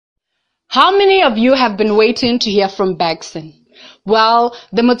How many of you have been waiting to hear from Baxon? Well,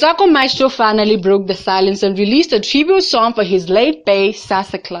 the Motswako Maestro finally broke the silence and released a tribute song for his late bae,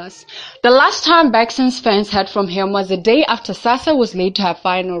 SASA KLAAS. The last time Baxon's fans heard from him was the day after SASA was laid to her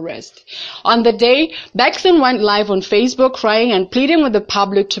final rest. On the day, Baxon went live on Facebook crying and pleading with the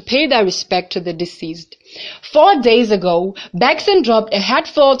public to pay their respect to the deceased. 4 days ago, Baxon dropped a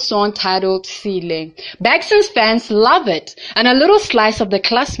heartfelt song titled Ileng. Baxon's fans love it and a little slice of the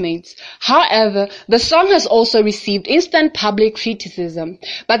classmates. However, the song has also received instant public criticism,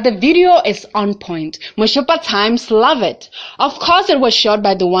 but the video is on point. Moshopa Times love it. Of course, it was shot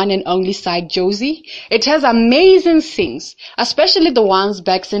by the one and only Side Josie. It has amazing scenes, especially the ones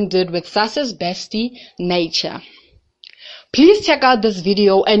Baxon did with Sasa's bestie, Nature. Please check out this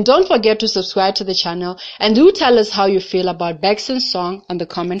video and don't forget to subscribe to the channel, and do tell us how you feel about Baxon's song on the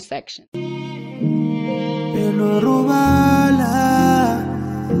comment section.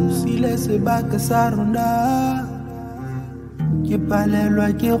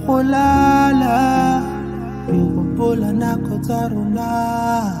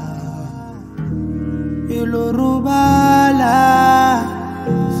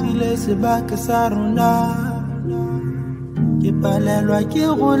 Ke palelwa ke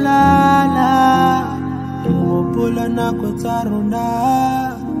go lala ke gopola nako tsa rona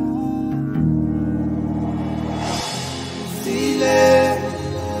Sile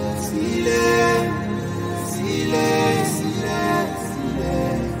sile sile sile sile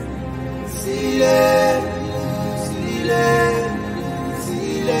sile sile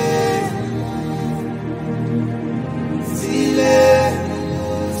sile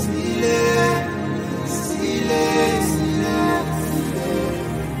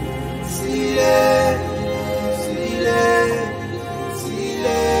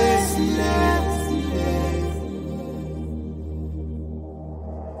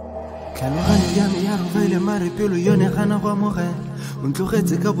Maripelo yone gana go amogela o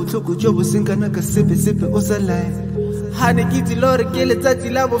ntlogetse ka botlhoko jo bo senkana ka sepe o sa lae ha ne ke dilore ke letsatsi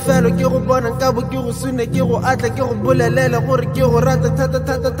la bofelo ke go bona nka bo ke go sune ke go atla ke go bolelela gore ke go rata thata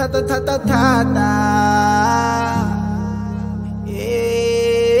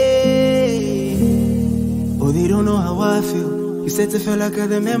Oh, they don't know how I feel. You said to feel like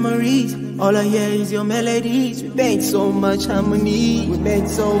other memories. All I hear is your melodies. We made so much harmony. We made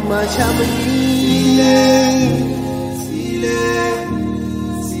so much harmony.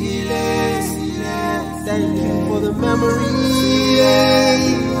 Thank you for the memories.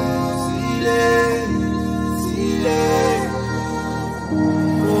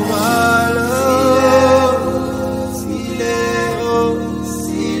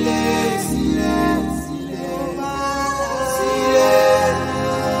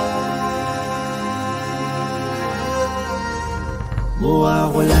 Moa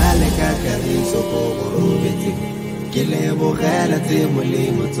go lale ka kariso go robetse ke le bogela tse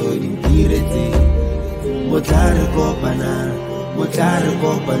molemo tso di diretse motlare kopana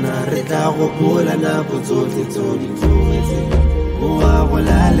re tla go bola na botsotle tso di tlogetse moa go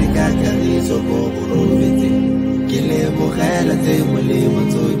lale ka kariso go robetse ke le bogela tse molemo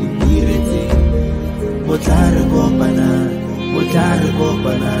tso di diretse motlare kopana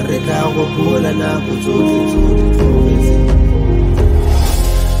re tla go bola na botsotle tso di tlogetse